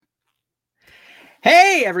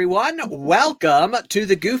Hey everyone, welcome to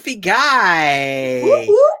the Goofy Guy. Whoop,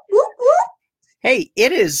 whoop, whoop, whoop. Hey,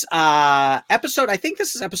 it is episode, I think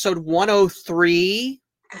this is episode 103.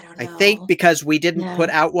 I don't I know. think because we didn't Yeah.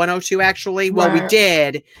 put out 102 actually. Well, we Right.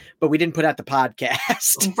 did, but we didn't put out the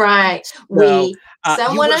podcast. Right. So,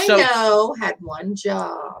 Someone were I know had one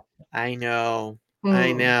job. I know.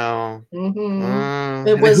 I know. Mm-hmm.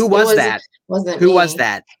 And who was that? Wasn't Who me. was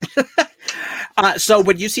that? So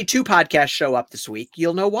when you see two podcasts show up this week,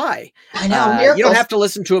 you'll know why. I know. You don't Miracles. have to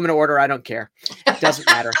listen to them in order. I don't care. It doesn't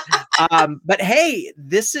matter. But hey,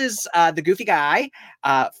 this is the Goofy Guy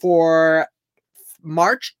for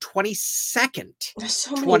March 22nd, There's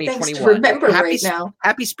so many things to 2021. remember right now.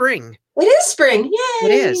 Happy spring. It is spring. Yay.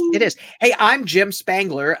 It is. It is. Hey, I'm Jim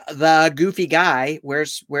Spangler, the Goofy Guy. Where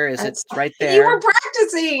is it? It's right there. You were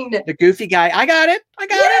practicing. The Goofy Guy. I got it.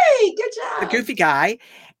 Yay. Good job. The Goofy Guy.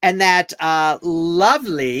 And that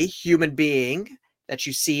lovely human being that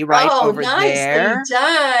you see right over there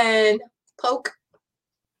done. Poke.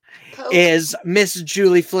 is Miss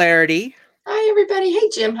Julie Flaherty. Hi, everybody. Hey,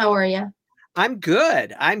 Jim. How are you? I'm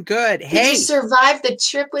good. Did you survive the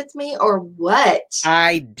trip with me or what?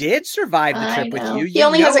 I did survive the trip with you. He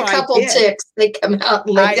only has a couple ticks. They come out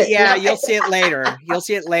late. Yeah, you'll see it later. You'll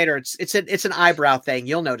see it later. It's an eyebrow thing.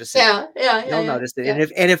 You'll notice it. Yeah. You'll notice it. Yeah.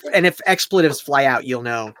 And if expletives fly out, you'll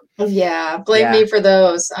know. Yeah, blame me for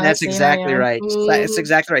those. That's exactly right. That's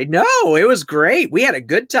exactly right. No, it was great. We had a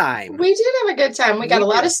good time. We did have a good time. We got a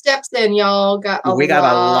lot of steps in, y'all. We got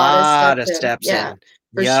a lot of steps in.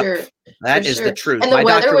 For sure. That is the truth. And the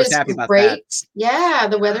weather was happy about great. That. Yeah,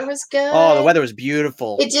 the weather was good. Oh, the weather was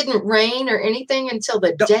beautiful. It didn't rain or anything until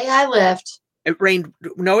the day I left. It rained.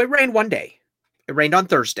 No, it rained one day. It rained on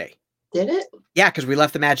Thursday. Did it? Yeah, because we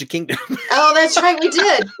left the Magic Kingdom. Oh, that's right. We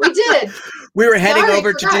did. We were heading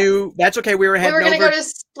over to do. That's okay. We were heading over. We were going to go to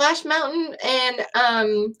Splash Mountain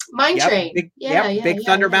and Mine Train. Big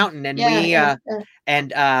Thunder Mountain, and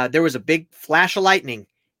and there was a big flash of lightning.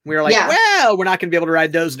 We were like, well, we're not going to be able to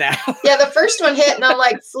ride those now. Yeah, the first one hit, and I'm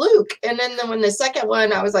like, fluke. And then when the second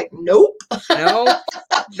one, I was like, nope. No,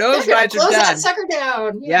 those rides are done. Close that sucker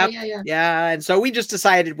down. Yeah. And so we just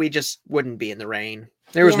decided we just wouldn't be in the rain.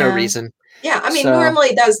 There was no reason. Yeah, I mean,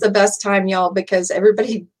 normally that's the best time, y'all, because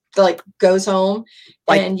everybody goes home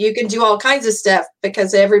and you can do all kinds of stuff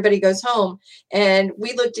because everybody goes home. And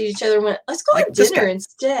we looked at each other and went, let's go to dinner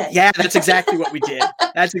instead. Yeah, that's exactly what we did.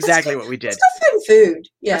 That's exactly what we did. Let's go find food.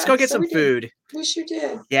 Yeah, let's go get some food. We sure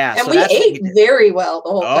did. Yeah. And we ate very well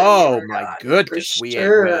the whole time. Oh my goodness. We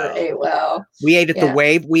ate well. We ate at the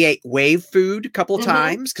Wave. We ate Wave food a couple of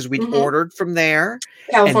times because we'd ordered from there.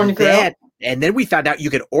 California Grill. And then we found out you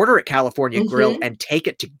could order at California Grill and take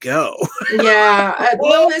it to go. Yeah.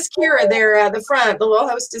 Little Miss Kira there at the front, the little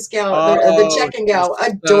hostess gal, the check-in gal,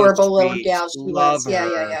 adorable little gal she was.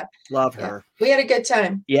 Yeah. Love her. We had a good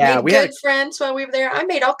time. Yeah. We had good friends while we were there. I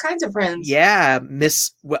made all kinds of friends. Yeah. Miss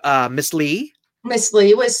Lee. Miss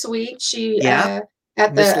Lee was sweet. She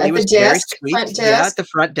at the desk, front desk. Yeah, at the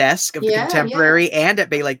front desk of the Contemporary and at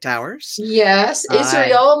Bay Lake Towers. Yes,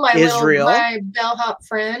 Israel, my bellhop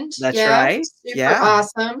friend. That's right. Super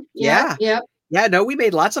awesome. Yeah. Yeah, no, we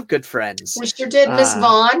made lots of good friends. We sure did. Miss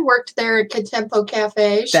Vaughn worked there at Contempo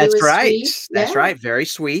Cafe. That's right. Sweet. That's right. Very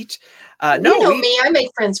sweet. You know me. I make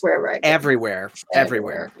friends wherever I go. Everywhere.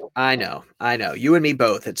 I know. You and me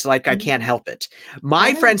both. It's like I can't help it.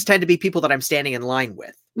 My friends tend to be people that I'm standing in line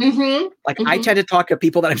with. I tend to talk to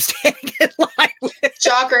people that I'm standing in line with.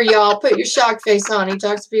 Shocker, y'all. Put your shock face on. He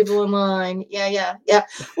talks to people in line. Yeah.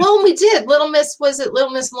 Well, we did. Little Miss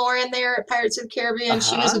Lauren there at Pirates of the Caribbean.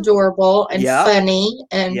 She was adorable and funny.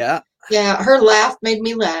 And her laugh made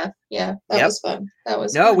me laugh. Yeah, that was fun.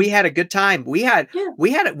 Fun. We had a good time. We had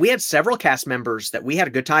several cast members that we had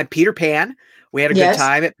a good time. Peter Pan. We had a good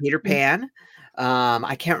time at Peter Pan.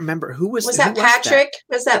 I can't remember who was that. Patrick?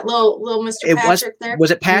 Was that little Mr. Patrick there? Was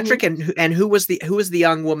it Patrick? And who was the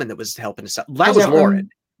young woman that was helping us out? That was Lauren.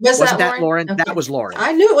 Wasn't that Lauren? Okay. That was Lauren.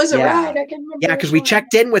 I knew it was a ride. I can remember. Yeah, because we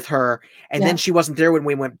checked in with her, and then she wasn't there when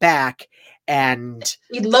we went back, and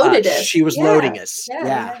we loaded us. She was loading us.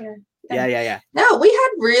 Yeah. No, we had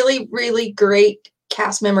really, really great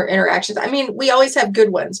cast member interactions. I mean, we always have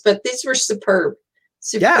good ones, but these were superb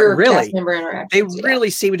really. cast member interactions. They really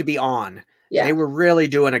seemed to be on. Yeah. They were really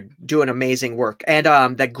doing amazing work. And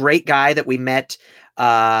the great guy that we met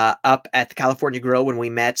up at the California Grill when we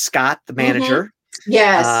met Scott, the manager.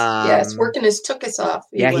 Yes. Working his took us off.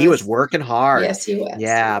 He was working hard. Yes, he was.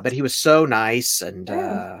 Yeah, but he was so nice, and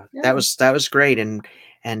that was great.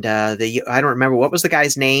 And I don't remember what was the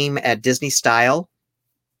guy's name at Disney Style.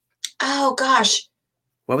 Oh gosh,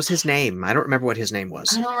 What was his name? I don't remember what his name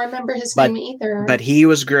was. I don't remember his name either. But he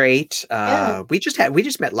was great. We just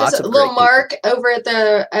met lots of little Mark over at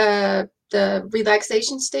the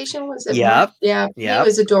relaxation station. Was it? Yep. Yeah. He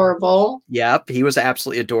was adorable. Yep. He was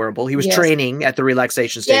absolutely adorable. He was training at the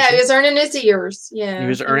relaxation station. Yeah, he was earning his ears. Yeah. He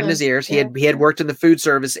was earning his ears. He had worked in the food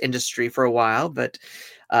service industry for a while, but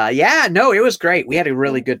it was great. We had a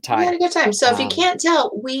really good time. We had a good time. So if you can't tell,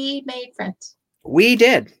 we made friends. We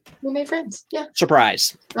did. We made friends. Yeah.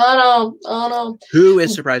 Surprise. Oh no. Who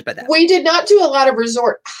is surprised by that? We did not do a lot of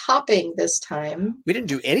resort hopping this time. We didn't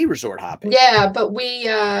do any resort hopping. Yeah, but we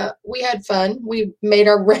had fun. We made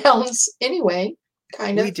our rounds anyway,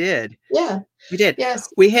 kind of. We did. Yeah. We did.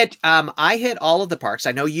 Yes. We hit I hit all of the parks.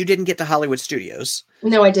 I know you didn't get to Hollywood Studios.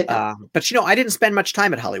 No, I did not. But I didn't spend much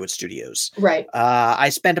time at Hollywood Studios. Right. I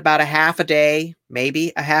spent about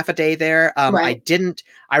maybe a half a day there. Right.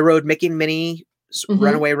 I rode Mickey and Minnie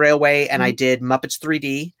Runaway Railway, and I did Muppets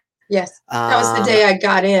 3D. Yes, that was the day I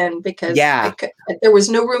got in because there was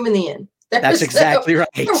no room in the inn. That's exactly right.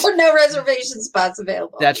 There were no reservation spots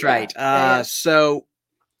available. That's right. So,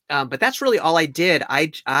 but that's really all I did.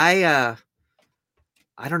 I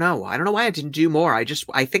don't know. I don't know why I didn't do more. I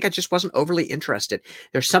think I just wasn't overly interested.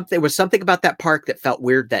 There was something about that park that felt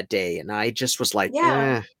weird that day, and I just was like,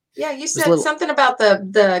 Yeah, you said something about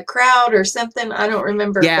the crowd or something. I don't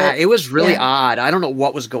remember. Yeah, it was really odd. I don't know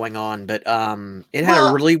what was going on, but it had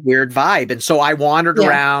a really weird vibe. And so I wandered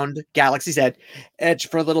around Galaxy's Edge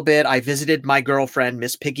for a little bit. I visited my girlfriend,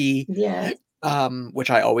 Miss Piggy, which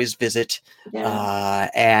I always visit. Yeah.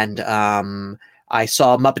 And I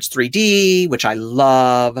saw Muppets 3D, which I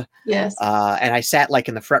love. Yes. And I sat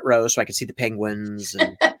in the front row so I could see the penguins.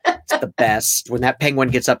 And it's the best. When that penguin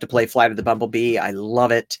gets up to play Flight of the Bumblebee, I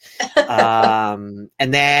love it. And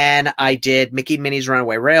then I did Mickey and Minnie's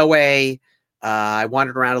Runaway Railway. I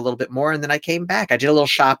wandered around a little bit more, and then I came back. I did a little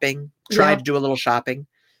shopping. Tried to do a little shopping.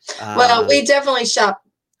 Well, we definitely shopped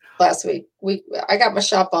last week. I got my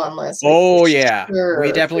shop on last week. Oh yeah,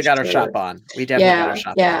 we definitely got our shop on. We definitely got our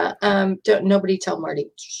shop on. Nobody tell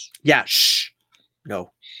Marty. Yeah, shh.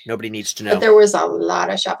 No, nobody needs to know. But there was a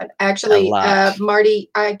lot of shopping. Actually,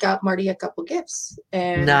 Marty, I got Marty a couple gifts.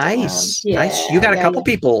 And nice. Nice. You got a couple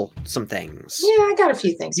people some things. Yeah, I got a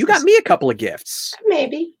few things. You got me a couple of gifts.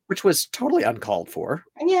 Maybe. Which was totally uncalled for.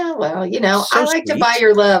 Yeah, well, I like to buy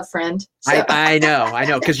your love, friend. So. I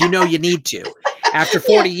know, because you need to. After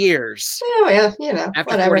 40 years. Oh, yeah,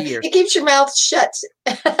 after whatever. 40 years. It keeps your mouth shut.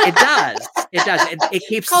 It does. It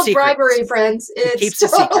keeps the secrets. Bribery, friends. It keeps the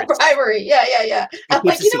secrets. Bribery. Yeah. I'm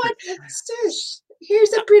like, what? Stush,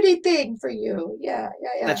 here's a pretty thing for you. Yeah.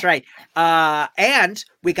 That's right. And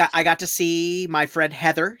I got to see my friend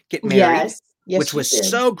Heather get married. Yes, which was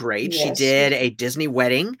so great. Yes, she did a Disney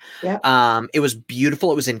wedding. Yep. It was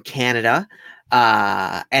beautiful. It was in Canada.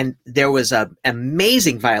 And there was an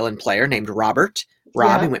amazing violin player named Rob.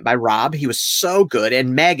 He went by Rob. He was so good.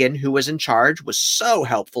 And Megan, who was in charge, was so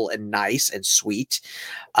helpful and nice and sweet.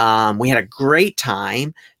 We had a great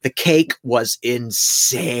time. The cake was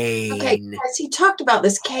insane. Okay, as he talked about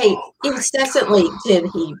this cake incessantly. Did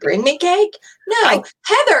he bring me cake? No.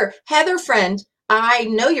 Heather, friend, I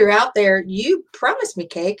know you're out there. You promised me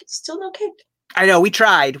cake. Still no cake. I know. We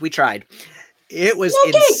tried. It was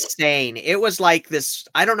insane. It was like this.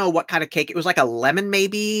 I don't know what kind of cake. It was like a lemon,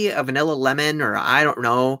 maybe a vanilla lemon, or I don't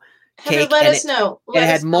know. Cake. Let us know. It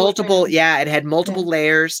had multiple. Yeah, it had multiple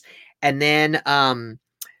layers, and then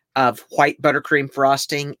of white buttercream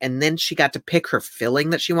frosting, and then she got to pick her filling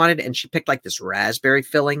that she wanted, and she picked like this raspberry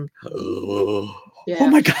filling. Yeah. Oh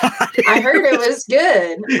my God. I heard it was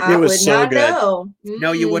good. It was so good. Know.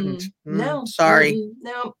 No, you wouldn't. No. Sorry.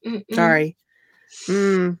 No. Sorry.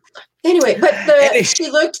 Anyway, but she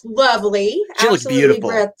looked lovely. She looked beautiful.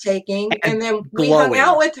 Breathtaking. And then we hung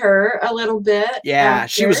out with her a little bit. Yeah,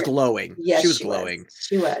 she was glowing. Yes, she was glowing.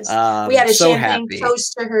 She was. We had a champagne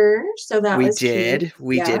toast to her. So that was cute.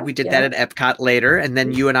 We did. We did that at Epcot later. And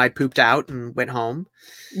then you and I pooped out and went home.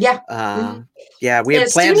 Yeah. Yeah, we had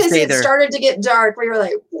plans to stay there. As soon as it started to get dark, we were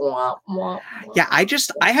like, wah, wah, wah. Yeah,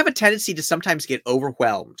 I have a tendency to sometimes get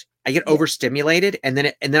overwhelmed. I get overstimulated, and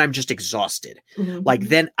then I'm just exhausted. Mm-hmm. Like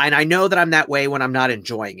then, and I know that I'm that way when I'm not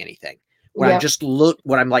enjoying anything. When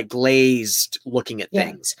I'm like glazed looking at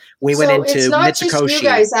things. We went into it's not Mitsukoshi. Just you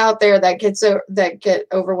guys out there that get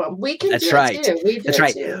overwhelmed. We can That's do right. it too. We do That's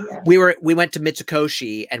right. Too. Yeah. We went to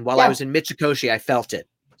Mitsukoshi, and while I was in Mitsukoshi, I felt it.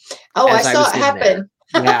 Oh, I saw it happen.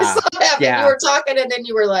 Yeah. I saw it happen. Yeah. You were talking, and then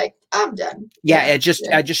you were like, "I'm done." Yeah, I just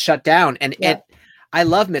shut down, and I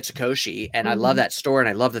love Mitsukoshi, and I love that store, and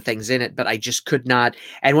I love the things in it, but I just could not.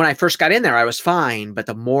 And when I first got in there, I was fine. But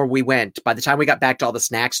the more we went, by the time we got back to all the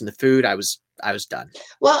snacks and the food, I was done.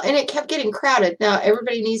 Well, and it kept getting crowded. Now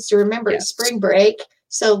everybody needs to remember it's spring break.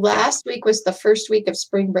 So last week was the first week of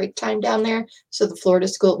spring break time down there. So the Florida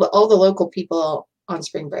school, but all the local people on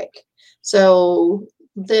spring break. So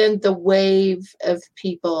then the wave of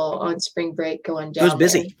people on spring break going down. It was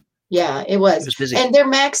busy. There. Yeah, it was. It was busy. And they're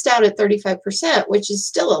maxed out at 35%, which is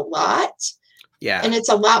still a lot. Yeah. And it's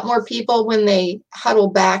a lot more people when they huddle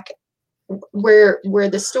back where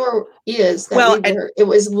the store is. It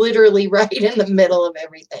was literally right in the middle of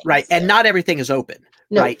everything. Right. So. And not everything is open.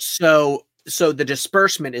 No. Right. So the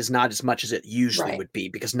disbursement is not as much as it usually would be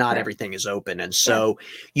because not everything is open. And so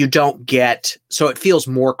you don't get, so it feels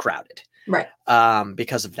more crowded. Right.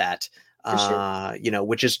 Because of that, sure.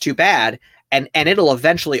 Which is too bad. And it'll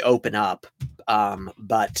eventually open up.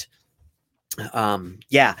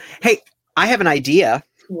 Yeah. Hey, I have an idea.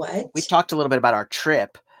 What? We've talked a little bit about our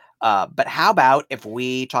trip. But how about if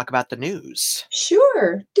we talk about the news?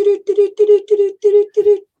 Sure.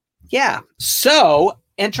 Yeah. So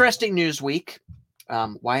interesting news week.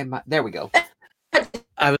 Why am I? There we go.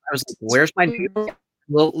 I was like, where's my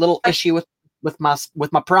little issue with my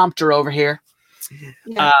prompter over here?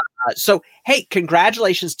 Yeah. So hey,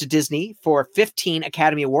 congratulations to Disney for 15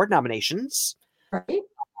 Academy Award nominations, right?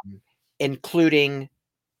 Including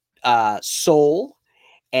Soul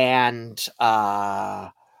and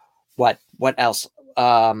what else?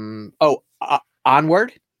 Onward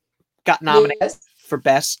got nominated for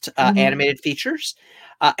best animated features,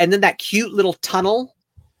 and then that cute little tunnel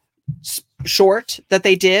short that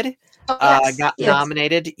they did got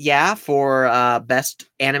nominated, for best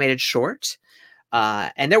animated short.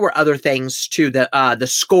 And there were other things too. The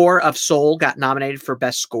score of Soul got nominated for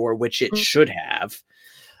best score, which it should have.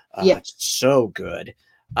 It's so good.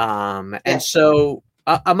 And so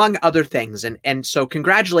among other things, and so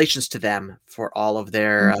congratulations to them for all of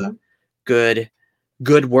their good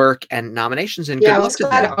work and nominations. And I was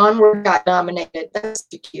glad Onward got nominated. That's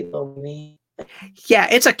a cute movie. Yeah,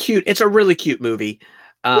 it's a really cute movie.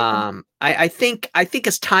 I think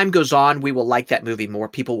as time goes on, we will like that movie more.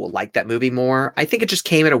 People will like that movie more. I think it just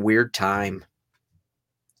came at a weird time.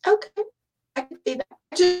 Okay, I can see that.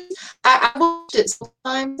 I watched it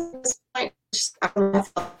sometimes. I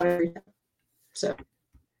laugh every time. So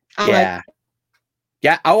yeah.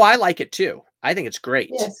 Oh, I like it too. I think it's great.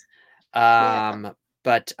 Yes.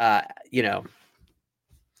 But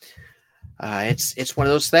it's one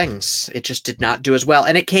of those things. It just did not do as well,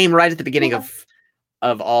 and it came right at the beginning of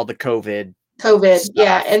all the COVID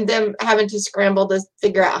stuff. And them having to scramble to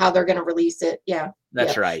figure out how they're going to release it.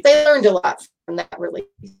 That's right. They learned a lot from that release.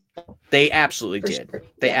 They absolutely did. Sure.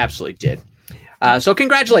 They absolutely did. So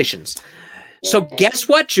congratulations. So guess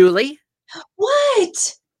what, Julie?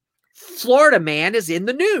 What? Florida Man is in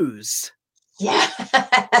the news. Yeah.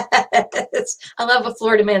 I love a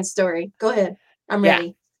Florida Man story. Go ahead. I'm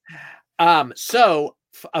ready. So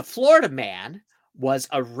a Florida man was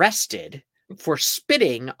arrested for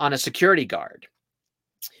spitting on a security guard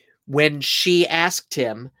when she asked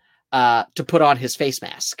him to put on his face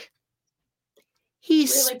mask. He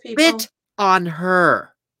spit on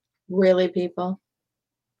her. Really, people?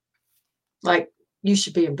 Like, you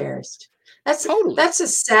should be embarrassed. That's a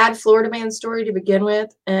sad Florida Man story to begin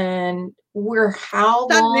with, and we're how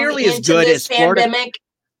not long nearly into as good this as pandemic? Florida.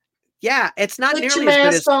 Yeah, it's not Put nearly your as good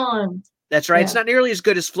mask as on. That's right. Yeah. It's not nearly as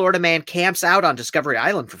good as Florida Man camps out on Discovery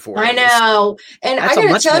Island for 4 days. I know. And I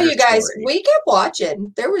got to tell you guys, we kept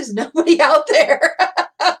watching. There was nobody out there.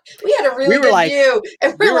 We had a really good view.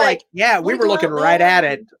 And we were like, we were looking right at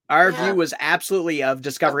it. Our view was absolutely of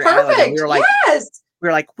Discovery Island. And we were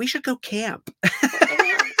like, we should go camp.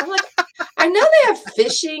 I'm like, I know they have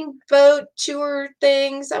fishing boat tour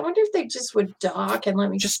things. I wonder if they just would dock and let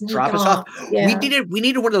me just drop us off. Yeah. We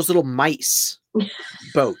needed one of those little mice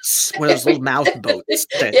boats, one of those little mouth boats.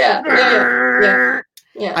 Yeah.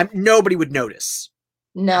 Nobody would notice.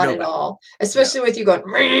 Nobody. At all. Especially with you going.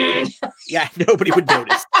 Yeah, nobody would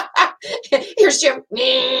notice. Here's Jim.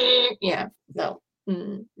 Yeah, no.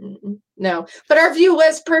 No, but our view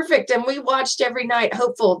was perfect, and we watched every night,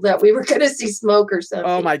 hopeful that we were going to see smoke or something.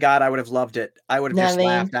 Oh my God, I would have loved it. I would have just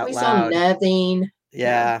laughed out loud. We saw nothing.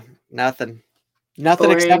 Yeah, nothing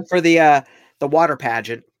boring. Except for the water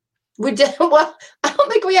pageant. We did well. I don't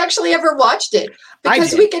think we actually ever watched it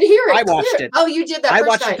because we could hear it. I watched it. Oh, you did that. I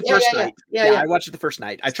watched it the first night. Yeah, I watched it the first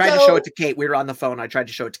night. I tried to show it to Kate. We were on the phone. I tried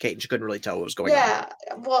to show it to Kate, and she couldn't really tell what was going on. Yeah,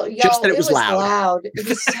 well, y'all, just that it was loud. It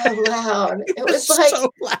was so loud. It was like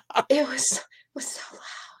so loud. It was so loud.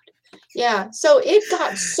 Yeah, so it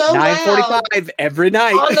got so 9:45 every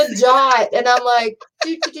night on the dot, and I'm like,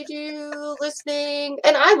 listening,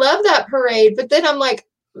 and I love that parade. But then I'm like,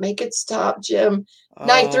 make it stop, Jim.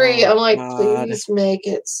 Night 3, I'm like, please make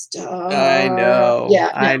it stop. I know. Yeah,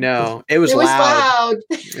 no. I know. It was loud.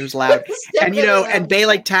 It was loud. And loud. And Bay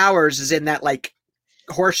Lake Towers is in that like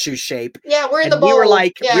horseshoe shape. Yeah, we're in the bowl. We were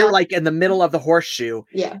like in the middle of the horseshoe.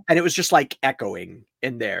 Yeah. And it was just like echoing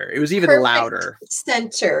in there. It was even perfect louder.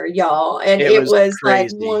 Center, y'all. And it was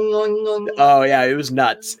crazy. Like oh yeah, it was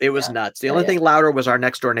nuts. It was nuts. The only thing louder was our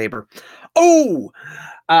next door neighbor. Oh,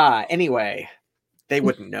 anyway, they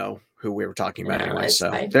wouldn't know who we were talking about anyway. So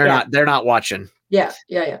they're not watching. Yeah.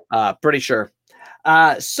 Pretty sure.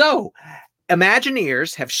 So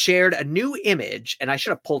Imagineers have shared a new image, and I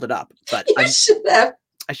should have pulled it up, but I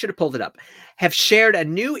should have pulled it up. Have shared a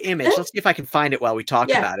new image. Let's see if I can find it while we talk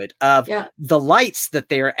about it. Of the lights that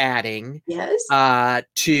they're adding. Yes.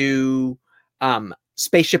 To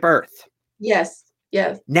Spaceship Earth. Yes.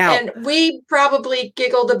 Now, and we probably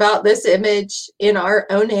giggled about this image in our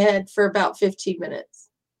own head for about 15 minutes.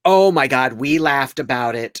 Oh my God, we laughed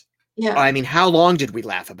about it. Yeah. I mean, how long did we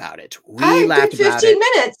laugh about it? We laughed about 15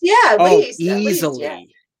 minutes. Yeah, at least. Easily. At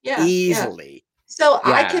least, yeah. Easily. Yeah. So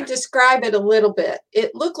I can describe it a little bit.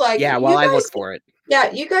 It looked like I looked for it. Yeah,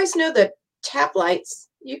 you guys know the tap lights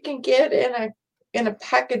you can get in a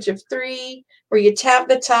package of 3 where you tap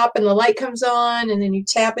the top and the light comes on and then you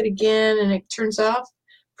tap it again and it turns off.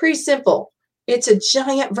 Pretty simple. It's a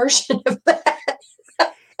giant version of that.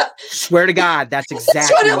 Swear to God, that's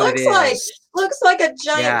exactly what it looks like. Looks like a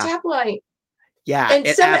giant tap light. Yeah. And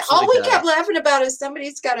all we kept laughing about is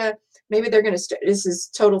somebody's got to, maybe they're going to, this is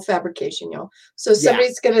total fabrication, y'all. So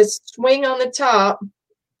somebody's going to swing on the top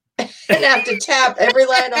and have to tap every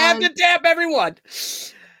light on. Have to tap everyone.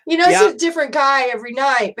 You know, it's a different guy every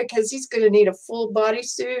night because he's going to need a full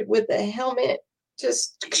bodysuit with a helmet.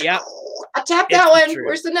 Just, I tap that one. True.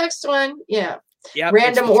 Where's the next one? Yeah. Yep,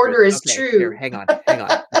 random order is true. Here, hang on.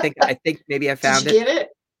 I think maybe I found it. Did you get it?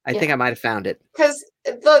 I think I might have found it. Because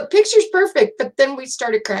the picture's perfect, but then we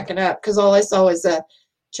started cracking up because all I saw was a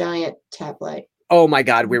giant tap light. Oh my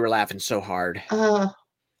God, we were laughing so hard.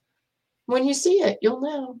 When you see it, you'll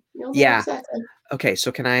know. Exactly. Okay,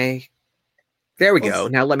 so can I? There we go.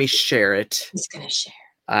 Now let me share it. He's gonna share.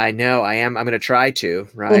 I know. I am. I'm gonna try to.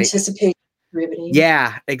 Right. Anticipate. Riveting.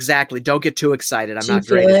 Yeah, exactly. Don't get too excited. I'm not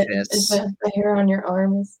great at this. Is the hair on your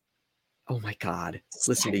arm is. Oh my God!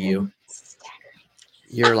 Listen to you.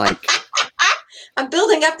 You're like. I'm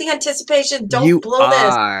building up the anticipation. Don't blow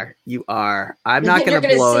this. You are. I'm not going to blow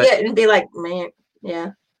it. You're going to see it and be like, man,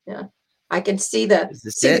 yeah. I can see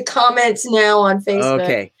the comments now on Facebook.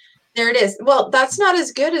 Okay. There it is. Well, that's not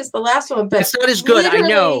as good as the last one, but it's not as good. I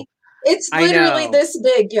know. It's literally this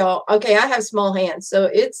big, y'all. Okay, I have small hands, so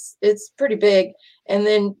it's pretty big. And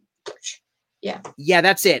then, yeah,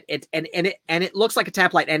 that's it. It looks like a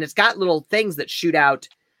tap light, and it's got little things that shoot out,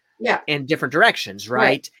 in different directions,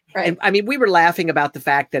 right? And I mean, we were laughing about the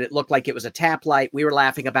fact that it looked like it was a tap light. We were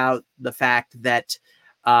laughing about the fact that,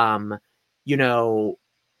 you know,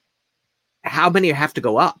 how many have to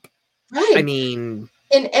go up? Right. I mean,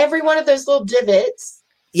 in every one of those little divots.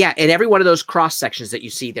 Yeah, in every one of those cross sections that you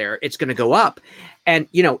see there, it's going to go up. And,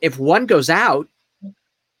 you know, if one goes out.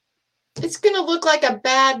 It's going to look like a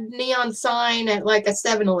bad neon sign at like a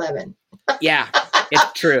 7-Eleven. Yeah,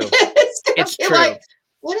 it's true. It's true. Like,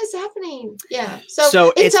 what is happening? Yeah.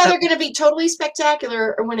 So it's either going to be totally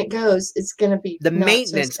spectacular or when it goes, it's going to be. The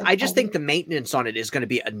maintenance. I just think the maintenance on it is going to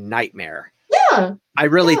be a nightmare. Yeah. I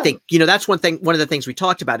really think, you know, that's one of the things we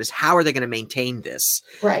talked about is how are they going to maintain this?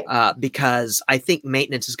 Right. Because I think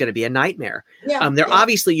maintenance is going to be a nightmare. Yeah. They're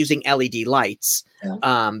obviously using LED lights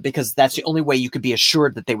because that's the only way you could be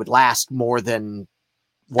assured that they would last more than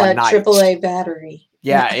one night. AAA battery.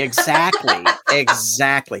 Yeah, exactly.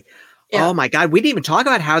 Exactly. Yeah. Oh my God. We didn't even talk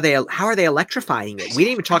about how are they electrifying it? We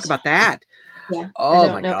didn't even talk about that. Yeah. Oh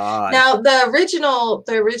my God. Now the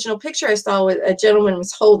original picture I saw with a gentleman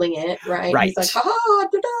was holding it, right? Right. He's like, ha,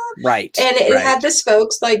 da, da. Right. And it had the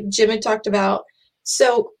spokes like Jim had talked about.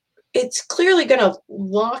 So it's clearly going to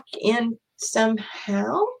lock in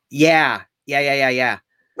somehow. Yeah. Yeah.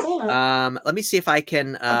 Let me see if I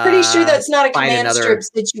can. I'm pretty sure that's not a command strip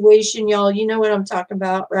situation, y'all. You know what I'm talking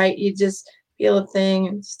about, right? You just peel a thing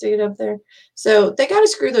and stick it up there. So they got to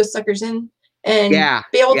screw those suckers in. And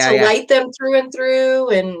be able to light them through and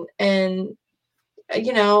through, and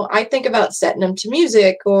you know, I think about setting them to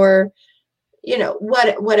music or, you know,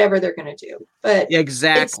 whatever they're going to do. But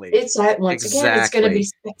exactly, it's once again, it's going to be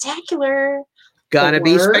spectacular. Gonna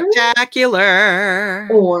be spectacular,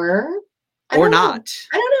 or not.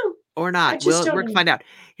 I don't know, or not. We're gonna find out.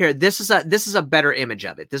 Here, this is a better image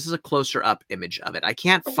of it. This is a closer up image of it. I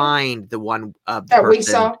can't find the one of the that person. We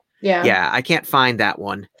saw. Yeah, I can't find that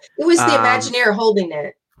one. It was the Imagineer holding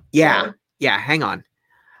it. Yeah. So. Yeah. Hang on.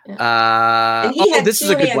 Yeah. And he had this two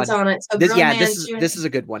is a good hands one. on it. So this is a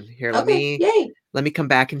good one. Here, yay. Let me come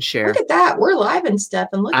back and share. Look at that. We're live and stuff,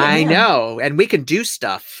 and look at him. I know, and we can do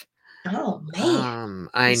stuff. Oh man.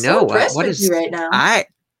 I know. So impressed with you right now.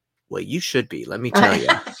 Well, you should be. Let me tell you.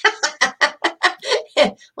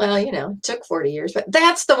 Well, it took 40 years, but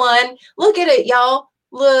that's the one. Look at it, y'all.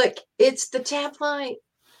 Look, it's the tap light.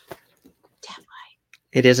 Tap light.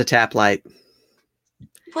 It is a tap light.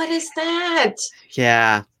 What is that?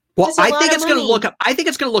 Yeah. Well, I think it's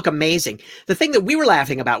going to look amazing. The thing that we were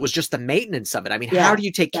laughing about was just the maintenance of it. I mean, how do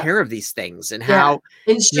you take care of these things, and how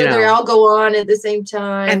ensure they all go on at the same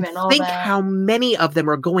time, and all that? Think how many of them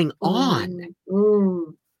are going on.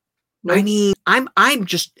 Nope. I mean, I'm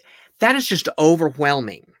just, that is just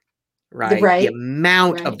overwhelming, right? The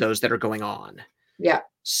amount of those that are going on. Yeah.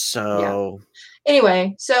 So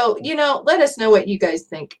anyway, let us know what you guys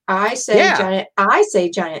think. I say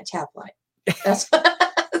giant tap light. That's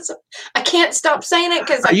I can't stop saying it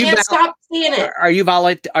because I can't stop seeing it. Are you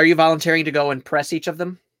volunteering to go and press each of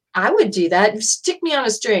them? I would do that. Stick me on a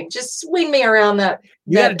string. Just swing me around that.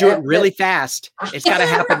 You got to do it really fast. It's got to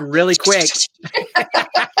happen really quick.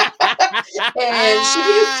 And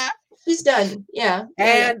she's done. Yeah.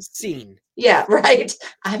 And scene. Yeah, right.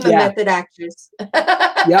 I'm a method actress.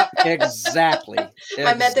 Yep, exactly.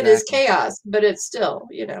 My method is chaos, but it's still,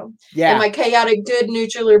 Yeah. Am I chaotic good,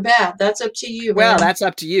 neutral, or bad? That's up to you. Well, that's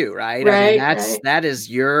up to you, right? I mean, that is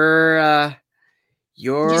your.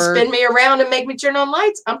 You spin me around and make me turn on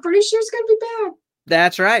lights. I'm pretty sure it's going to be bad.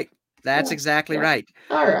 That's right. That's exactly right.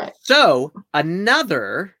 All right. So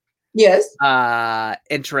another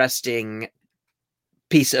interesting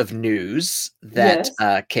piece of news that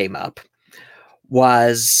came up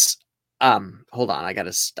was hold on, I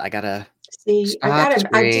gotta see. I'm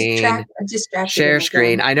distracted. Share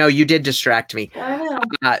screen. I know you did distract me. I know.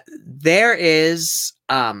 There is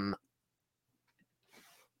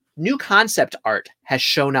new concept art has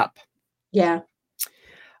shown up. Yeah.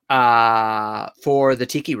 For the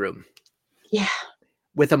Tiki Room. Yeah.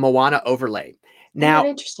 With a Moana overlay. Now,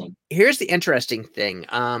 interesting. Here's the interesting thing.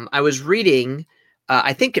 I was reading,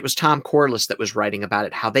 I think it was Tom Corliss that was writing about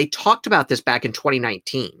it, how they talked about this back in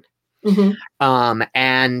 2019. Mm-hmm.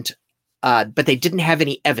 But they didn't have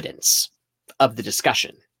any evidence of the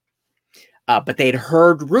discussion. But they'd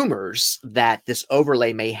heard rumors that this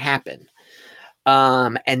overlay may happen.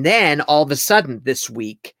 And then all of a sudden this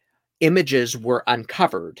week, images were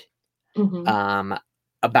uncovered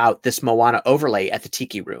about this Moana overlay at the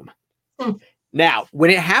Tiki Room. Now, when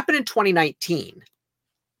it happened in 2019,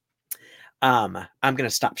 I'm going to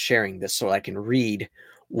stop sharing this so I can read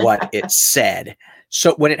what it said.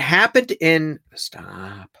 So when it happened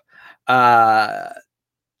I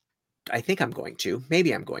think I'm going to.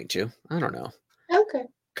 Maybe I'm going to. I don't know. Okay.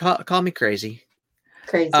 Call me crazy.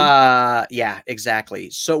 Crazy. Yeah, exactly.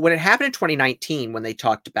 So when it happened in 2019, when they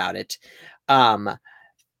talked about it,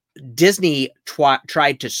 Disney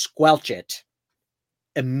tried to squelch it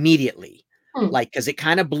immediately, because it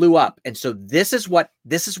kind of blew up. And so this is what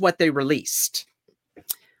they released.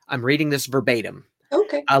 I'm reading this verbatim.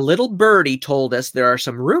 Okay. A little birdie told us there are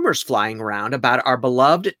some rumors flying around about our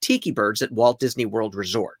beloved tiki birds at Walt Disney World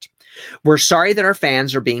Resort. We're sorry that our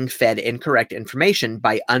fans are being fed incorrect information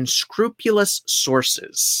by unscrupulous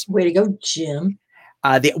sources. Way to go, Jim.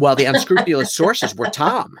 The unscrupulous sources were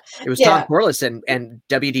Tom. It was Tom Corliss and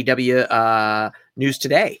WDW News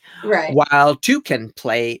Today. Right. While Toucan,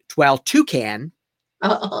 Toucan,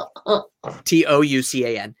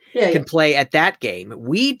 can play at that game,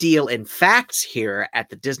 we deal in facts here at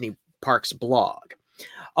the Disney Parks blog.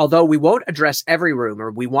 Although we won't address every rumor,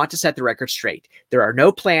 we want to set the record straight. There are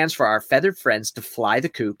no plans for our feathered friends to fly the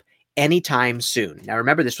coop anytime soon. Now,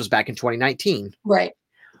 remember, this was back in 2019. Right.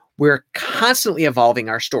 We're constantly evolving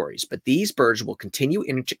our stories, but these birds will continue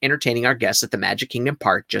entertaining our guests at the Magic Kingdom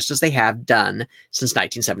Park just as they have done since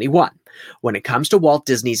 1971. When it comes to Walt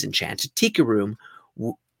Disney's Enchanted Tiki Room,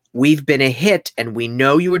 we've been a hit, and we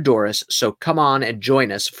know you adore us, so come on and join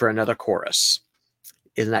us for another chorus.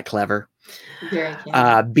 Isn't that clever? Very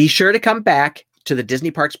clever. Be sure to come back to the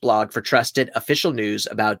Disney Parks blog for trusted official news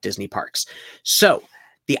about Disney Parks. So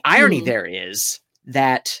the irony there is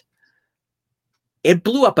that it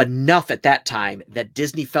blew up enough at that time that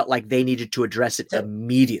Disney felt like they needed to address it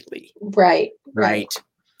immediately. Right.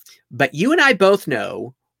 But you and I both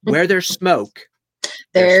know where there's smoke,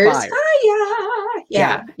 there's fire.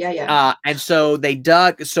 Yeah. And so they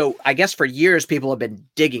dug. So I guess for years, people have been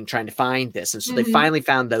digging, trying to find this. And so they finally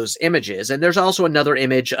found those images. And there's also another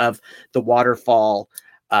image of the waterfall.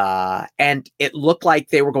 And it looked like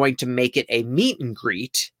they were going to make it a meet and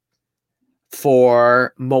greet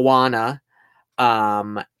for Moana,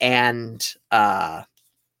 and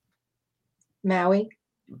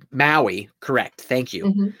Maui, correct. Thank you.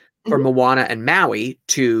 Mm-hmm. For Moana and Maui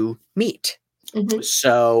to meet. Mm-hmm.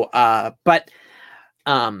 So, but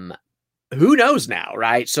who knows now,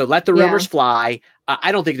 right? So let the rumors fly.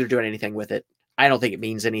 I don't think they're doing anything with it. I don't think it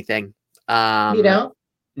means anything. You don't?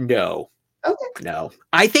 No. Okay. No.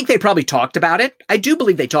 I think they probably talked about it. I do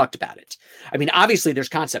believe they talked about it. I mean, obviously there's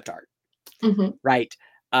concept art, right?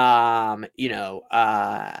 Do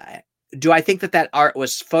I think that art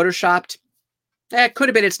was photoshopped? It could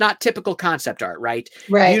have been. It's not typical concept art, right?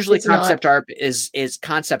 Right. Usually concept art is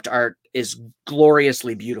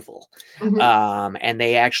gloriously beautiful. Mm-hmm. And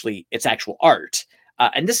it's actual art.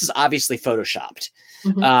 And this is obviously photoshopped.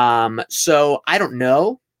 Mm-hmm. So I don't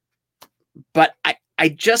know, but I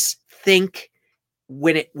just think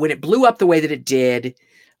when it blew up the way that it did,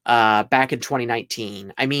 back in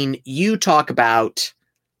 2019, I mean, you talk about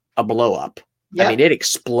a blow up. Yep. I mean, it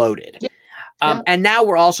exploded. Yep. And now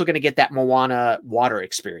we're also going to get that Moana water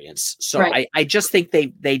experience. So right. I just think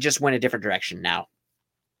they just went a different direction now,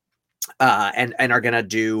 and are going to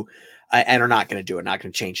do, and are not going to do it, not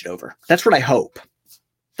going to change it over. That's what I hope.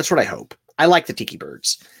 I like the Tiki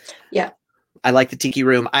Birds. Yeah. I like the Tiki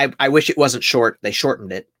Room. I wish it wasn't short. They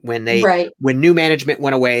shortened it when new management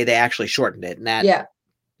went away. They actually shortened it, and that.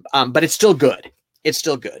 But it's still good. It's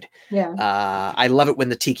still good. Yeah. I love it when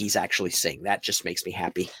the tikis actually sing. That just makes me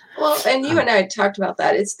happy. Well, and you and I talked about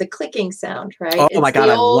that. It's the clicking sound, right? Oh my God,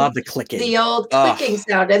 I love the clicking. The old clicking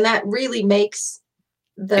sound. And that really makes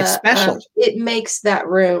it's special. It makes that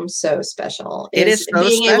room so special. It is so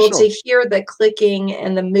being special. able to hear the clicking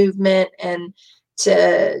and the movement and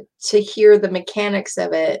to hear the mechanics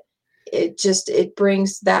of it. It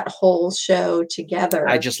brings that whole show together.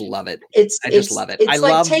 I just love it. I just love it. It's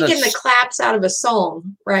like taking the claps out of a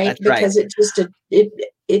song, right? Because it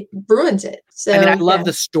ruins it. So I mean, I love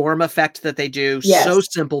the storm effect that they do. Yes. So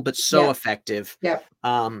simple, but so effective. Yeah.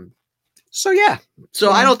 So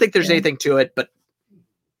I don't think there's anything to it, but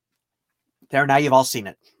now you've all seen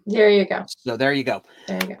it. There you go. So there you go.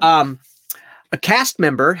 A cast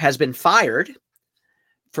member has been fired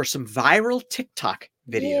for some viral TikTok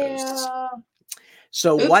videos. Yeah.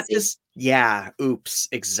 So oops,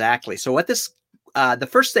 exactly. So what this, the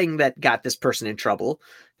first thing that got this person in trouble,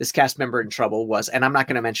 this cast member in trouble was, and I'm not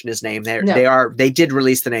going to mention his name. They did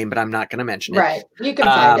release the name, but I'm not going to mention it. Right. You can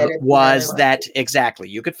find it.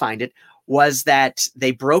 You could find it, was that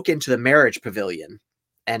they broke into the marriage pavilion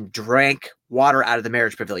and drank water out of the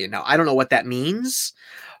marriage pavilion. Now, I don't know what that means,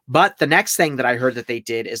 but the next thing that I heard that they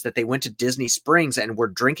did is that they went to Disney Springs and were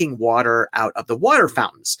drinking water out of the water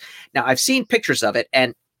fountains. Now, I've seen pictures of it,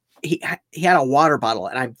 and he had a water bottle,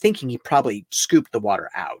 and I'm thinking he probably scooped the water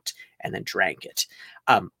out and then drank it.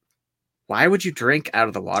 Why would you drink out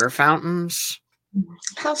of the water fountains?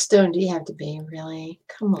 How stoned do you have to be, really?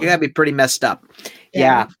 Come on. You gotta be pretty messed up.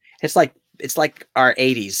 Yeah. It's like our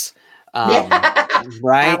 80s.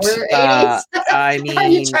 Right? I mean, are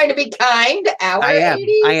you trying to be kind? I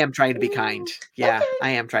am trying to be kind. Yeah, okay. I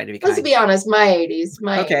am trying to be kind. Let's be honest, my 80s.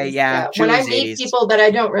 Yeah. When I meet people that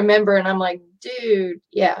I don't remember and I'm like, dude,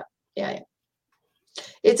 yeah.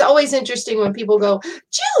 It's always interesting when people go,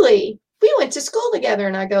 Julie, we went to school together,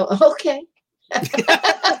 and I go, okay.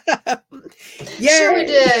 Sure we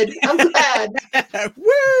did. I'm glad.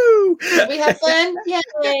 Woo! Did we have fun?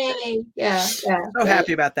 Yay! Yeah. So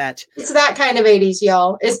happy about that. It's that kind of 80s,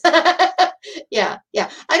 y'all. Yeah.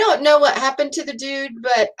 I don't know what happened to the dude,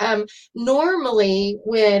 but normally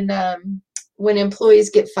when employees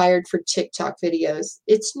get fired for TikTok videos,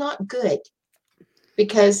 it's not good,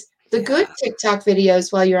 because the good TikTok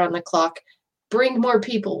videos while you're on the clock bring more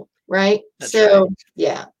people. Right. That's right.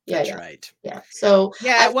 Yeah. Right. Yeah. So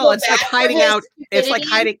well, it's like hiding out. It's like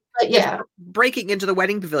hiding. Yeah. Breaking into the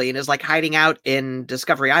wedding pavilion is like hiding out in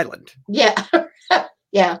Discovery Island. Yeah.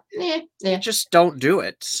 Yeah. Just don't do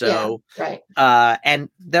it. So right. And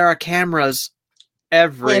there are cameras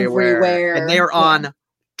everywhere. And they are on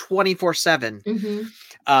 24/7. Mm-hmm.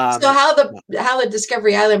 So how the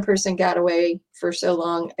Discovery Island person got away for so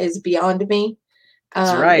long is beyond me.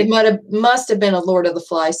 That's right. It must have been a Lord of the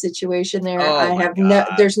Flies situation there. Oh,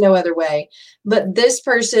 there's no other way. But this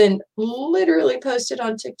person literally posted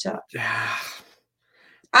on TikTok.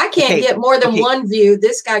 I can't get more than one view.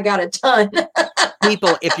 This guy got a ton.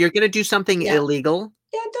 People, if you're going to do something illegal,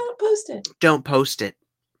 don't post it. Don't post it.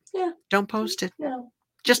 Yeah. Don't post it. No.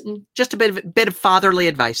 Just a bit of fatherly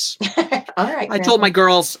advice. All right. I told my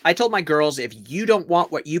girls, if you don't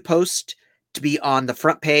want what you post to be on the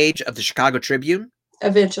front page of the Chicago Tribune,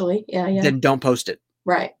 eventually, yeah, then don't post it.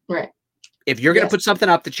 Right. If you're going to put something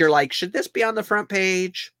up that you're like, should this be on the front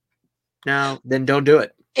page? No, then don't do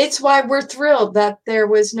it. It's why we're thrilled that there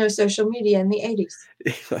was no social media in the 80s.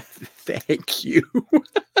 Thank you.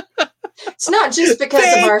 It's not just because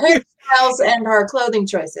of our hairstyles and our clothing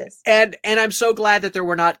choices. And I'm so glad that there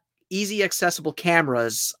were not easy accessible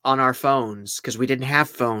cameras on our phones, because we didn't have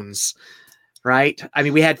phones, right? I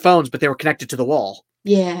mean, we had phones, but they were connected to the wall.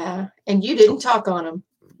 Yeah, and you didn't talk on them.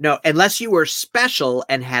 No, unless you were special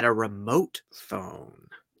and had a remote phone.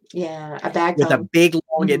 Yeah, a bag with phone. A big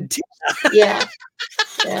long antenna. Yeah.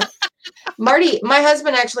 Marty, my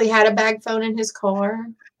husband actually had a bag phone in his car.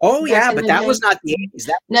 Oh yeah, but that was not the 80s.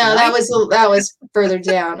 That was further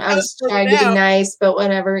down. I was trying to be nice, but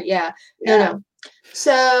whatever. Yeah. No.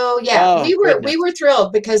 So we were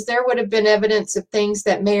thrilled, because there would have been evidence of things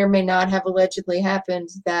that may or may not have allegedly happened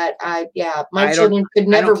that my children could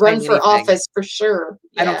never run for office for sure.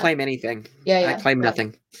 I don't claim anything. I claim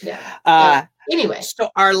nothing. Yeah. Anyway. So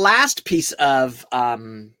our last piece of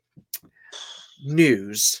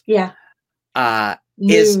news. Yeah.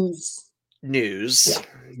 Is news. Yeah.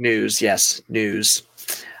 News, yes, news.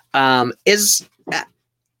 Is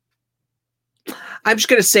I'm just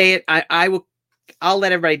gonna say it. I'll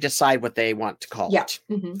let everybody decide what they want to call it.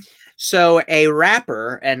 Mm-hmm. So a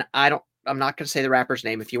rapper, and I'm not going to say the rapper's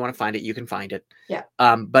name. If you want to find it, you can find it. Yeah.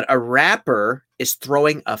 But a rapper is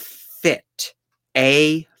throwing a fit.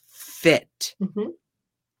 A fit. Mm-hmm.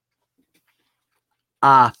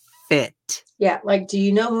 A fit. Yeah. Like, do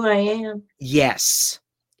you know who I am? Yes.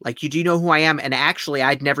 Like, you do know who I am. And actually,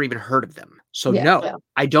 I'd never even heard of them. So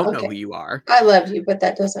I don't know who you are. I love you, but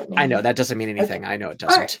that doesn't mean. I know that doesn't mean anything. Okay. I know it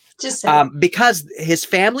doesn't. Right. Just saying. Because his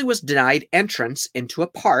family was denied entrance into a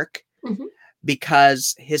park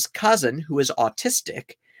because his cousin, who is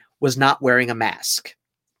autistic, was not wearing a mask.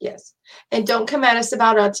 Yes. And don't come at us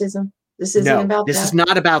about autism. This isn't about that. This is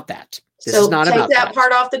not about that. This is not about that. Take that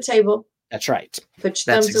part off the table. That's right. Put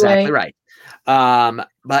your thumbs exactly away. Right.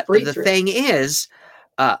 But the thing is,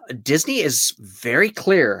 Disney is very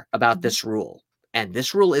clear about this rule, and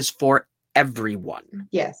this rule is for everyone.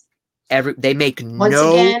 Yes. They make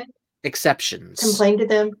exceptions. Complain to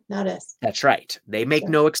them, not us. That's right. They make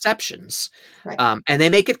no exceptions. Right. And they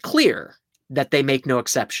make it clear that they make no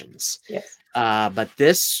exceptions. Yes. But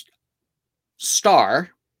this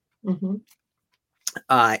star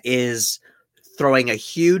is throwing a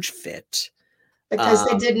huge fit. Because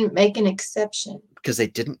they didn't make an exception. Because they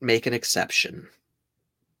didn't make an exception.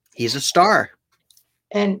 He's a star.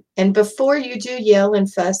 And before you do yell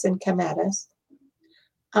and fuss and come at us,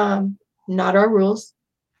 not our rules.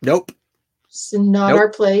 Nope. It's not our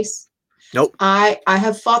place. Nope. I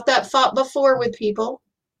have fought before with people.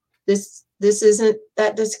 This isn't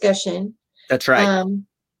that discussion. That's right.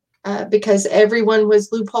 Because everyone was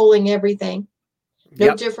loopholing everything.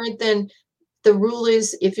 No different than the rule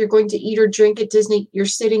is, if you're going to eat or drink at Disney, you're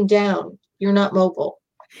sitting down. You're not mobile.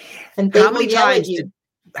 And they will yell at you.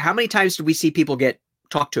 How many times did we see people get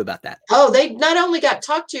talked to about that? Oh, they not only got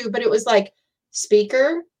talked to, but it was like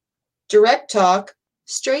speaker, direct talk,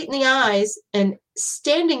 straight in the eyes, and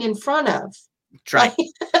standing in front of. That's right.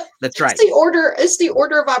 That's right. It's the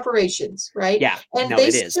order of operations, right? Yeah. And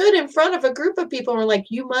they stood in front of a group of people and were like,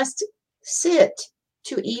 you must sit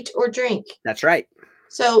to eat or drink. That's right.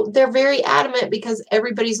 So they're very adamant because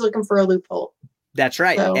everybody's looking for a loophole. That's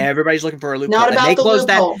right. So, everybody's looking for a loophole. Not about the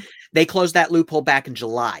loophole. They closed that loophole back in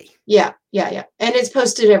July. Yeah. And it's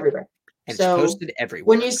posted everywhere. And it's posted everywhere.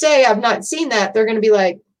 When you say I've not seen that, they're going to be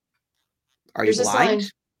like, are you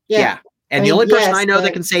blind? Yeah. And the only person I know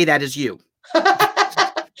that can say that is you.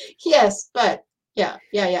 Yes, but yeah.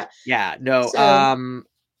 Yeah, no.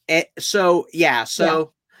 So,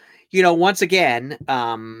 once again,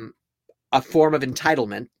 a form of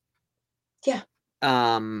entitlement. Yeah.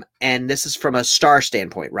 And this is from a star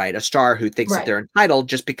standpoint, right? A star who thinks that they're entitled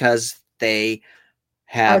just because they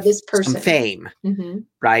have some fame,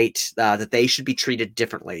 right? That they should be treated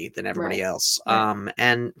differently than everybody else.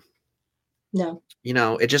 And no,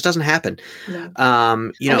 it just doesn't happen.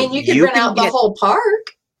 No. You could rent out the whole park.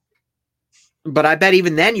 But I bet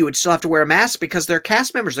even then you would still have to wear a mask because they're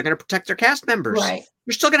cast members. They're going to protect their cast members. Right.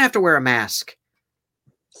 You're still going to have to wear a mask.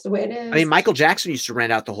 That's the way it is. I mean, Michael Jackson used to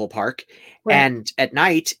rent out the whole park and at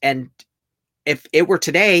night. And if it were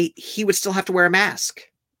today, he would still have to wear a mask.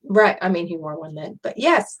 Right. I mean, he wore one then, but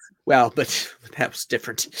yes. Well, but that was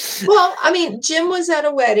different. Well, I mean, Jim was at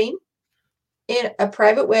a wedding, in a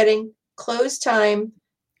private wedding, closed time,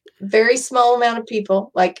 very small amount of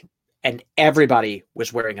people, and everybody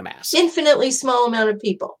was wearing a mask. Infinitely small amount of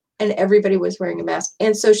people. And everybody was wearing a mask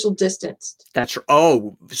and social distanced. That's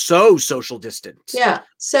so social distanced. Yeah.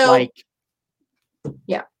 So,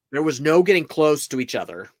 There was no getting close to each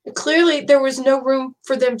other. Clearly, there was no room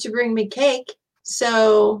for them to bring me cake.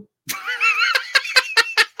 So.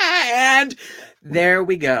 And there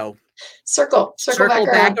we go. Circle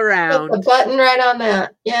back around. Put the button right on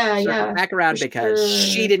that. Yeah. Back around because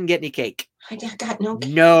she didn't get any cake. I got no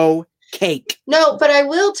cake. No cake. No, but I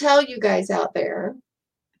will tell you guys out there,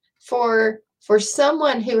 for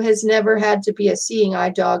someone who has never had to be a seeing eye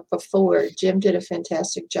dog before, Jim did a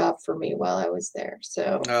fantastic job for me while I was there.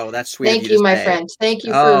 So that's sweet. Thank you, my friend. Thank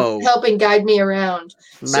you for helping guide me around.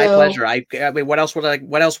 My pleasure. I mean, what else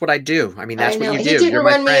would I do? I mean, that's what you do. He didn't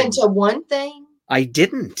run me into one thing. I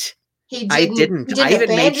didn't. I didn't even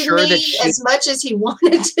made sure that as much as he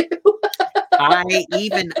wanted to. I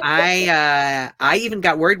even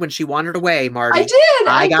got worried when she wandered away, Marty. I did.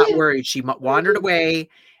 I got worried. She wandered away,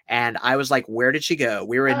 and I was like, "Where did she go?"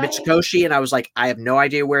 We were in Mitsukoshi, and I was like, "I have no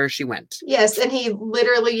idea where she went." Yes, and he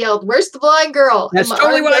literally yelled, "Where's the blind girl?" That's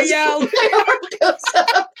totally what I yelled. My arm goes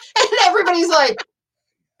up, and everybody's like,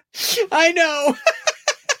 "I know."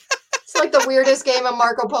 It's like the weirdest game of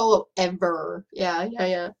Marco Polo ever. Yeah.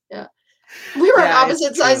 We were on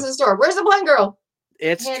opposite sides of the store. Where's the blind girl?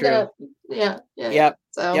 It's true. Yeah. Yep.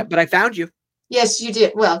 So. Yep. But I found you. Yes, you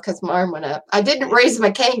did. Well, because my arm went up. I didn't raise my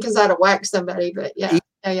cane because I'd have whacked somebody. But yeah.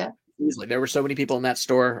 Easily, there were so many people in that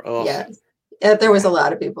store. Oh. Yeah, there was a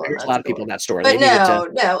lot of people. There was a lot of people in that store. But no,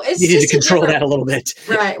 it's you need to control that a little bit.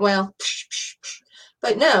 Right. Well.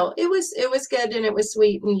 But no, it was good and it was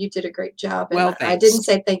sweet and you did a great job. And well, I didn't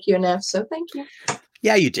say thank you enough, so thank you.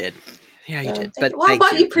 Yeah, you did. Yeah, you did. But I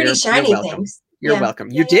bought you pretty shiny things. You're welcome.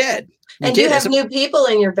 You did. And you have new people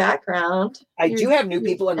in your background. I do have new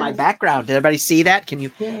people in my background. Did everybody see that? Can you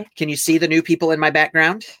see the new people in my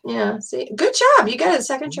background? Yeah. See, good job. You got it a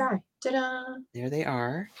second try. Ta-da! There they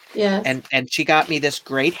are. Yeah. And she got me this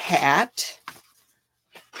great hat,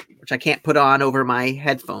 which I can't put on over my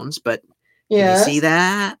headphones, but. Yeah. You see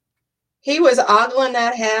that? He was ogling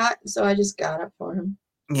that hat, so I just got it for him.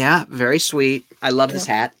 Yeah, very sweet. I love this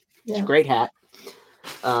hat. Yeah. It's a great hat.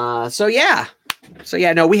 So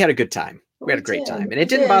no, we had a good time. We had a great time. And it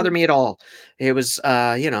didn't bother me at all. It was it's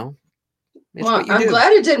well, I'm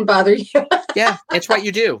glad it didn't bother you. Yeah, it's what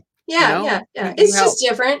you do. Yeah. It's just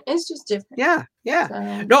different. Yeah.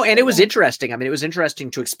 So, no, and it was interesting. I mean, it was interesting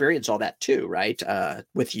to experience all that too, right?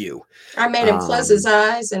 With you. I made him close his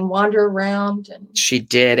eyes and wander around. And she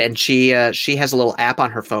did, and she has a little app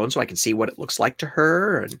on her phone, so I can see what it looks like to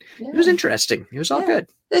her. And it was interesting. It was all good.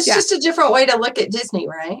 It's just a different way to look at Disney,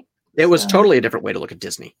 right? It was totally a different way to look at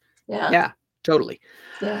Disney. Yeah, totally.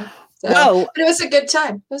 Yeah. So, but it was a good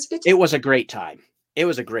time. It was a great time. It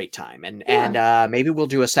was a great time, and maybe we'll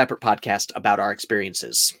do a separate podcast about our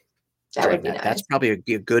experiences. That would be nice. That's probably a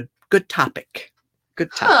good topic. Good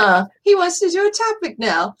topic. Huh. He wants to do a topic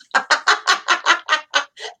now.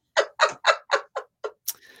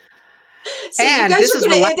 So and this is the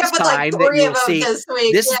last time that you'll see.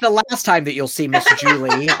 This is the last time that you'll see Miss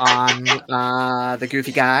Julie on the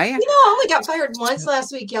Goofy Guy. You know, I only got fired once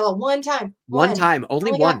last week, y'all. One time. One time.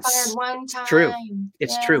 Only once. Got fired one time. True.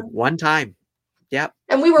 It's true. One time. Yep.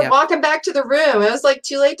 And we were walking back to the room. It was like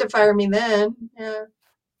too late to fire me then. Yeah.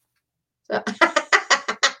 So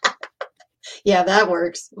yeah, that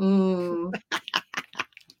works.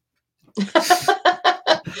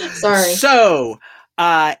 Sorry. So,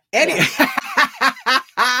 talk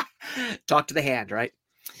to the hand, right?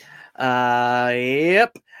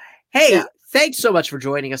 Yep. Hey, thanks so much for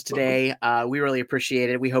joining us today. We really appreciate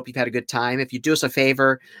it. We hope you've had a good time. If you do us a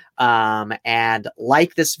favor and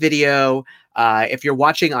like this video, if you're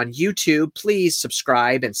watching on YouTube, please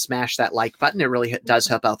subscribe and smash that like button. It really does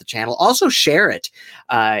help out the channel. Also share it.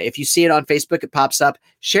 If you see it on Facebook, it pops up.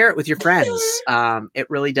 Share it with your friends. It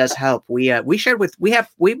really does help. We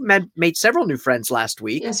made several new friends last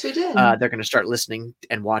week. Yes, we did. They're going to start listening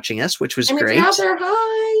and watching us, which was great. Out there,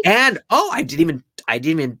 hi. And I didn't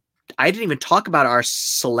even talk about our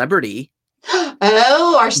celebrity.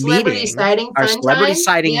 Our celebrity sighting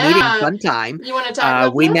meeting fun time. You want to talk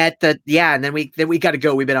about we met and then we got to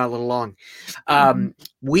go. We've been on a little long.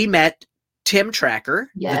 We met Tim Tracker,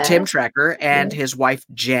 the Tim Tracker, and his wife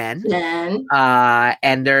Jen,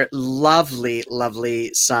 and their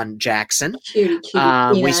lovely son Jackson. Cutie,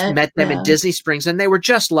 we met them in Disney Springs, and they were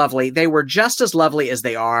just lovely. They were just as lovely as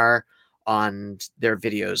they are on their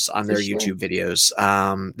videos, on their YouTube videos.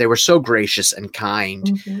 They were so gracious and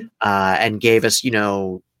kind, and gave us,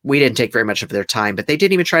 we didn't take very much of their time, but they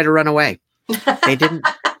didn't even try to run away. They didn't.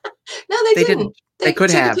 No, they didn't. They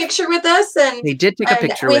could have a picture with us, and they did take a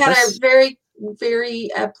picture with us. We had a very very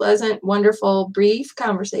pleasant, wonderful, brief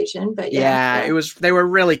conversation. But yeah, it was. They were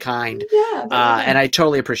really kind. Yeah, and I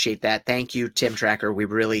totally appreciate that. Thank you, Tim Tracker.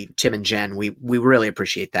 Tim and Jen. We really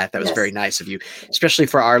appreciate that. That was very nice of you, especially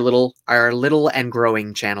for our little and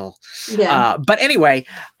growing channel. Yeah. But anyway,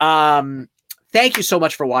 thank you so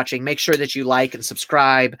much for watching. Make sure that you like and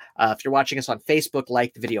subscribe. If you're watching us on Facebook,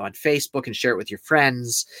 like the video on Facebook and share it with your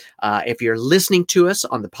friends. If you're listening to us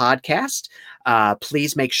on the podcast,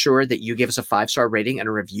 please make sure that you give us a 5-star rating and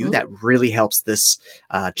a review. That really helps this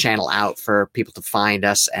channel out for people to find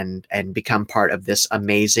us and become part of this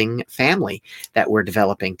amazing family that we're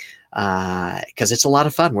developing. Because it's a lot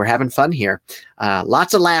of fun. We're having fun here.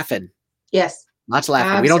 Lots of laughing. Yes. Lots of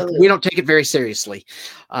laughing. Absolutely. We don't take it very seriously.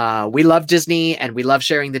 We love Disney and we love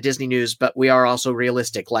sharing the Disney news, but we are also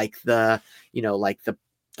realistic, like the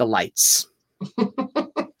lights.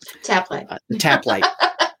 Tap light. The tap light.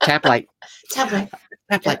 Tap light. Tap light.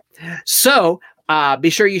 Tap light. So be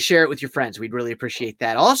sure you share it with your friends. We'd really appreciate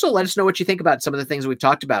that. Also, let us know what you think about some of the things we've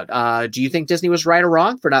talked about. Do you think Disney was right or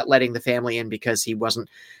wrong for not letting the family in because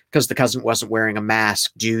the cousin wasn't wearing a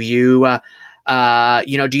mask? Do you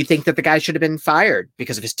do you think that the guy should have been fired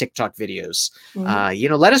because of his TikTok videos?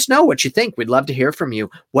 Let us know what you think. We'd love to hear from you.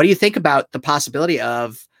 What do you think about the possibility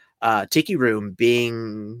of Tiki Room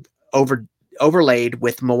being overlaid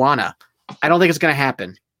with Moana? I don't think it's going to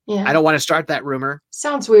happen. Yeah. I don't want to start that rumor.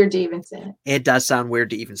 Sounds weird to even say. It does sound weird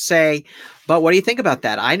to even say. But what do you think about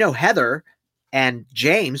that? I know Heather and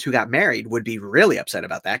James, who got married, would be really upset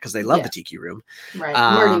about that because they love the Tiki Room. Right.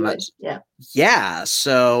 Marty would. Yeah. Yeah.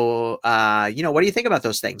 So, what do you think about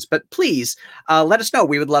those things? But please let us know.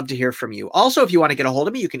 We would love to hear from you. Also, if you want to get a hold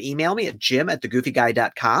of me, you can email me at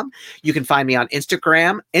jim@thegoofyguy.com. You can find me on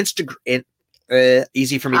Instagram.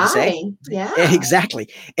 Easy for me to say. Yeah. Exactly.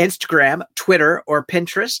 Instagram, Twitter, or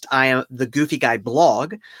Pinterest. I am The Goofy Guy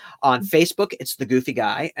blog. On Facebook, it's The Goofy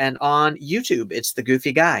Guy. And on YouTube, it's The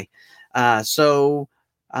Goofy Guy. So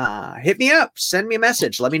hit me up, send me a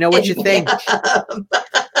message. Let me know what you think.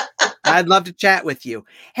 I'd love to chat with you.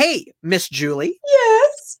 Hey, Miss Julie.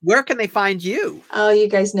 Yes. Where can they find you? Oh, you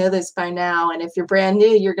guys know this by now. And if you're brand new,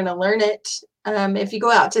 you're going to learn it. If you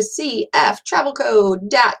go out to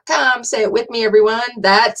cftravelcode.com, say it with me, everyone.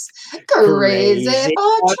 That's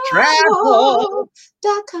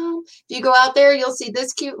crazyfortravel.com. If you go out there, you'll see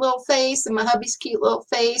this cute little face and my hubby's cute little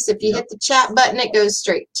face. If you hit the chat button, it goes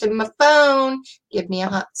straight to my phone. Give me a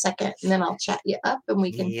hot second, and then I'll chat you up, and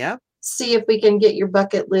we can see if we can get your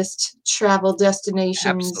bucket list travel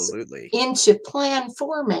destinations into plan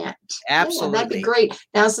format. Absolutely. Yeah, that'd be great.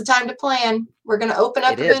 Now's the time to plan. We're going to open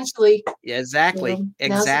up eventually. Exactly.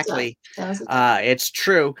 Exactly. It's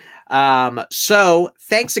true. So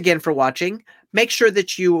thanks again for watching. Make sure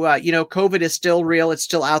that you, COVID is still real. It's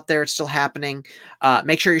still out there. It's still happening.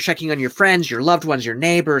 Make sure you're checking on your friends, your loved ones, your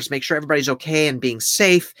neighbors. Make sure everybody's okay and being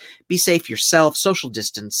safe. Be safe yourself. Social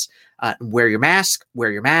distance. Wear your mask.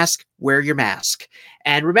 Wear your mask. Wear your mask.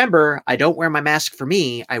 And remember, I don't wear my mask for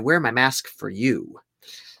me. I wear my mask for you.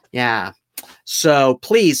 Yeah. So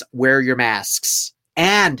please wear your masks.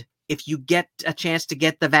 And if you get a chance to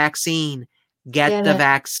get the vaccine, get the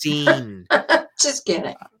vaccine. Just get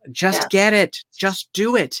it. Just get it. Just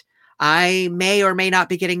do it. I may or may not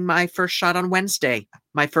be getting my first shot on Wednesday.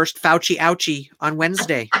 My first Fauci ouchie on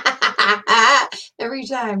Wednesday. Every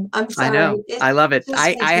time. I'm sorry. I know. I love it.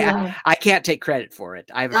 I can't take credit for it.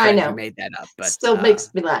 I have a friend who made that up, but still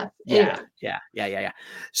makes me laugh. Anyway. Yeah.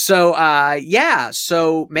 So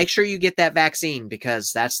so make sure you get that vaccine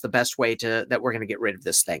because that's the best way that we're going to get rid of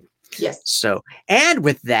this thing. Yes. So, and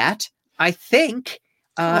with that, I think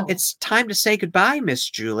it's time to say goodbye, Miss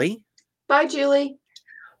Julie. Bye, Julie.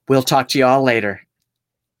 We'll talk to you all later.